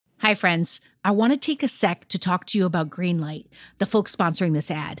Hi, friends. I want to take a sec to talk to you about Greenlight, the folks sponsoring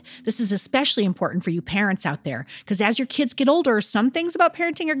this ad. This is especially important for you parents out there, because as your kids get older, some things about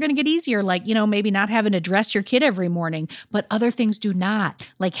parenting are going to get easier, like, maybe not having to dress your kid every morning, but other things do not,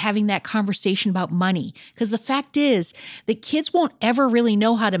 like having that conversation about money. Because the fact is that kids won't ever really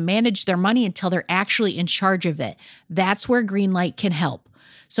know how to manage their money until they're actually in charge of it. That's where Greenlight can help.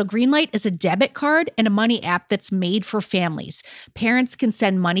 So Greenlight is a debit card and a money app that's made for families. Parents can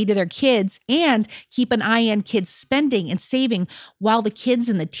send money to their kids and keep an eye on kids' spending and saving, while the kids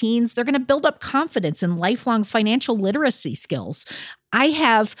and the teens, they're going to build up confidence and lifelong financial literacy skills. I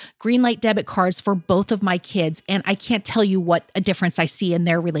have Greenlight debit cards for both of my kids, and I can't tell you what a difference I see in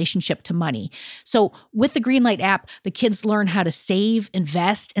their relationship to money. So with the Greenlight app, the kids learn how to save,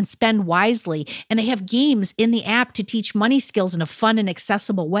 invest, and spend wisely, and they have games in the app to teach money skills in a fun and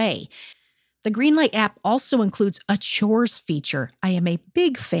accessible way. The Greenlight app also includes a chores feature. I am a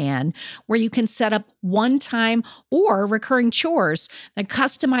big fan, where you can set up one-time or recurring chores that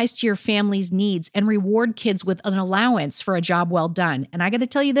customize to your family's needs and reward kids with an allowance for a job well done. And I got to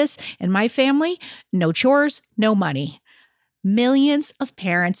tell you this, in my family, no chores, no money. Millions of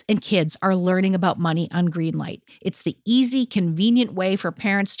parents and kids are learning about money on Greenlight. It's the easy, convenient way for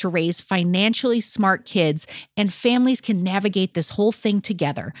parents to raise financially smart kids, and families can navigate this whole thing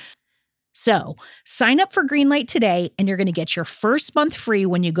together. So sign up for Greenlight today, and you're going to get your first month free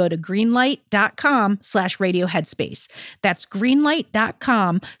when you go to greenlight.com/radioheadspace. That's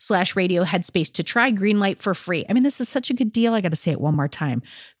greenlight.com/radioheadspace to try Greenlight for free. I mean, this is such a good deal. I got to say it one more time.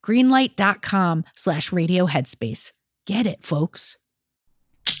 Greenlight.com/radioheadspace. Get it, folks.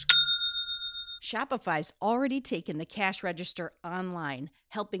 Shopify's already taken the cash register online,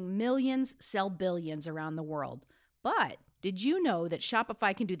 helping millions sell billions around the world. But did you know that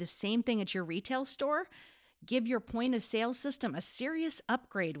Shopify can do the same thing at your retail store? Give your point of sale system a serious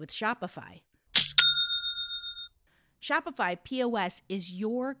upgrade with Shopify. Shopify POS is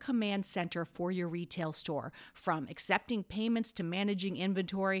your command center for your retail store. From accepting payments to managing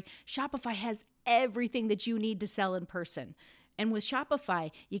inventory, Shopify has everything that you need to sell in person. And with Shopify,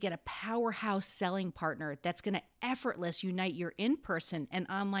 you get a powerhouse selling partner that's going to effortlessly unite your in-person and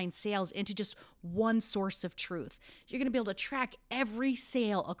online sales into just one source of truth. You're going to be able to track every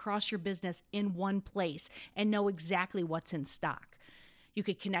sale across your business in one place and know exactly what's in stock. You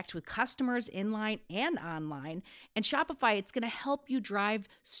could connect with customers inline and online. And Shopify, it's going to help you drive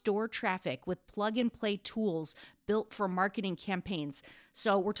store traffic with plug-and-play tools built for marketing campaigns.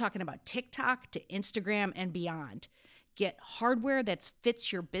 So we're talking about TikTok to Instagram and beyond. Get hardware that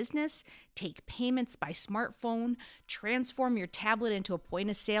fits your business, take payments by smartphone, transform your tablet into a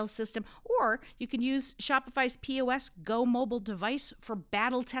point-of-sale system, or you can use Shopify's POS Go mobile device for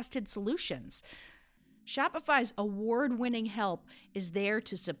battle-tested solutions. Shopify's award-winning help is there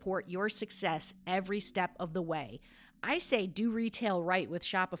to support your success every step of the way. I say do retail right with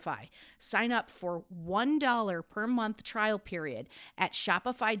Shopify. Sign up for $1 per month trial period at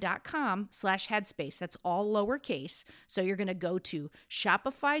shopify.com/headspace. That's all lowercase. So you're going to go to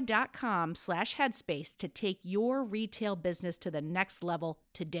shopify.com/headspace to take your retail business to the next level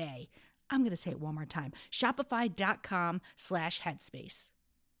today. I'm going to say it one more time. Shopify.com/headspace.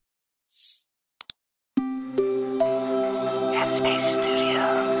 Headspace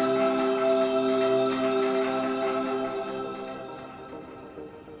Studios.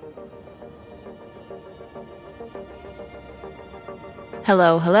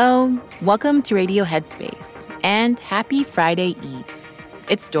 Hello, hello. Welcome to Radio Headspace, and happy Friday Eve.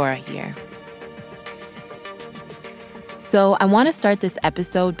 It's Dora here. So I want to start this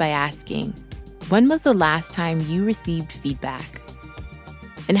episode by asking, when was the last time you received feedback?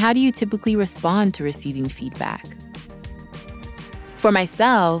 And how do you typically respond to receiving feedback? For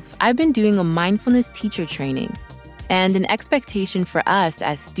myself, I've been doing a mindfulness teacher training, and an expectation for us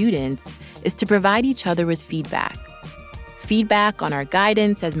as students is to provide each other with feedback. Feedback on our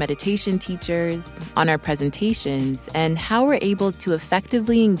guidance as meditation teachers, on our presentations, and how we're able to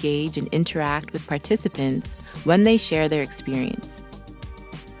effectively engage and interact with participants when they share their experience.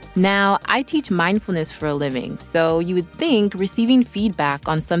 Now, I teach mindfulness for a living, so you would think receiving feedback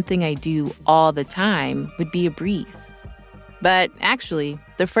on something I do all the time would be a breeze. But actually,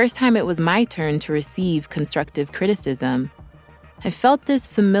 the first time it was my turn to receive constructive criticism, I felt this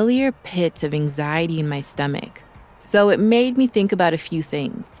familiar pit of anxiety in my stomach. So it made me think about a few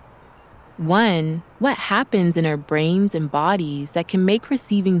things. One, what happens in our brains and bodies that can make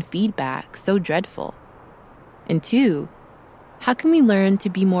receiving feedback so dreadful? And two, how can we learn to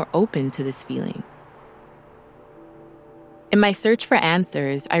be more open to this feeling? In my search for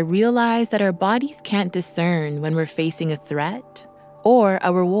answers, I realized that our bodies can't discern when we're facing a threat or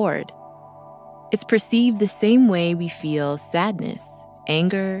a reward. It's perceived the same way we feel sadness,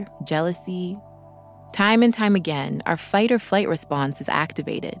 anger, jealousy. Time and time again, our fight or flight response is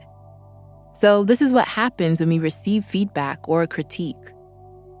activated. So this is what happens when we receive feedback or a critique.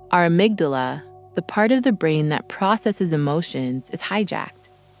 Our amygdala, the part of the brain that processes emotions, is hijacked,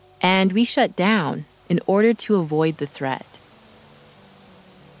 and we shut down in order to avoid the threat.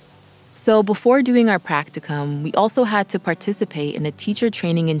 So before doing our practicum, we also had to participate in a teacher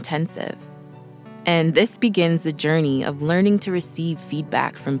training intensive. And this begins the journey of learning to receive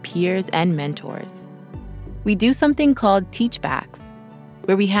feedback from peers and mentors. We do something called teachbacks,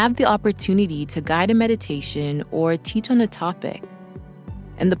 where we have the opportunity to guide a meditation or teach on a topic.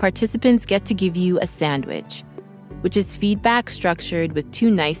 And the participants get to give you a sandwich, which is feedback structured with 2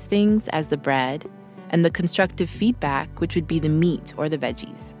 nice things as the bread, and the constructive feedback, which would be the meat or the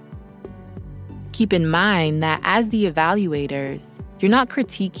veggies. Keep in mind that as the evaluators, you're not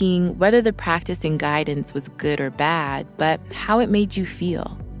critiquing whether the practice and guidance was good or bad, but how it made you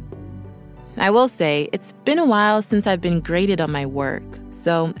feel. I will say, it's been a while since I've been graded on my work,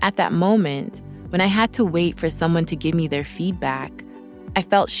 so at that moment, when I had to wait for someone to give me their feedback, I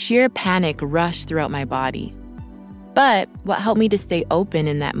felt sheer panic rush throughout my body. But what helped me to stay open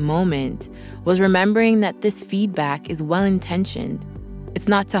in that moment was remembering that this feedback is well-intentioned. It's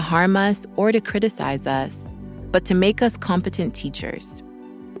not to harm us or to criticize us, but to make us competent teachers.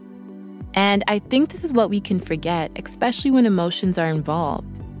 And I think this is what we can forget, especially when emotions are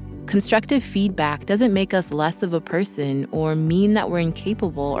involved. Constructive feedback doesn't make us less of a person or mean that we're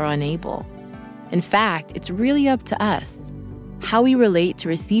incapable or unable. In fact, it's really up to us, how we relate to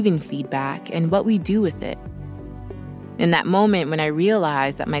receiving feedback and what we do with it. In that moment when I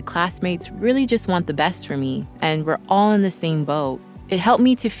realized that my classmates really just want the best for me and we're all in the same boat, it helped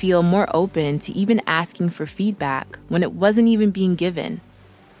me to feel more open to even asking for feedback when it wasn't even being given.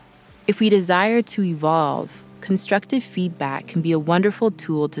 If we desire to evolve, constructive feedback can be a wonderful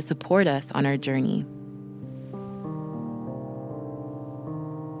tool to support us on our journey.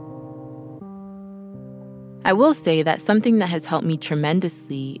 I will say that something that has helped me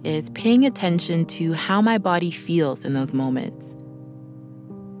tremendously is paying attention to how my body feels in those moments.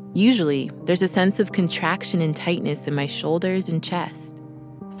 Usually, there's a sense of contraction and tightness in my shoulders and chest.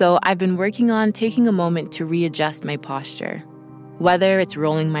 So I've been working on taking a moment to readjust my posture, whether it's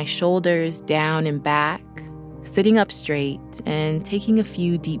rolling my shoulders down and back, sitting up straight, and taking a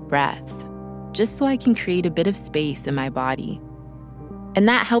few deep breaths, just so I can create a bit of space in my body. And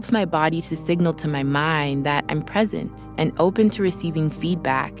that helps my body to signal to my mind that I'm present and open to receiving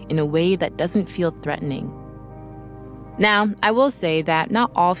feedback in a way that doesn't feel threatening. Now, I will say that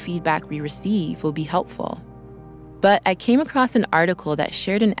not all feedback we receive will be helpful. But I came across an article that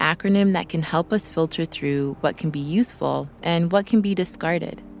shared an acronym that can help us filter through what can be useful and what can be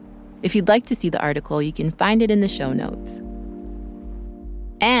discarded. If you'd like to see the article, you can find it in the show notes.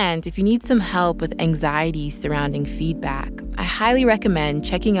 And if you need some help with anxiety surrounding feedback, I highly recommend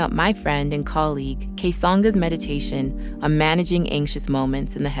checking out my friend and colleague, Kaysonga's meditation on managing anxious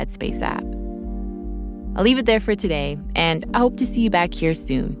moments in the Headspace app. I'll leave it there for today, and I hope to see you back here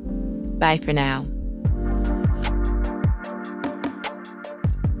soon. Bye for now.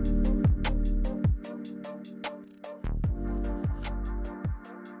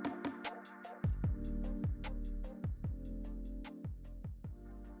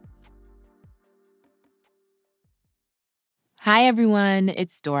 Hi, everyone.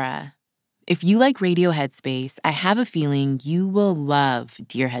 It's Dora. If you like Radio Headspace, I have a feeling you will love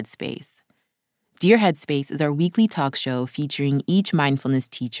Dear Headspace. Dear Headspace is our weekly talk show featuring each mindfulness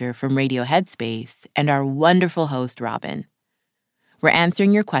teacher from Radio Headspace and our wonderful host, Robin. We're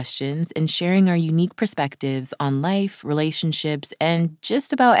answering your questions and sharing our unique perspectives on life, relationships, and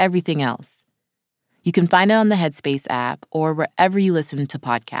just about everything else. You can find it on the Headspace app or wherever you listen to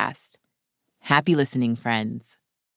podcasts. Happy listening, friends.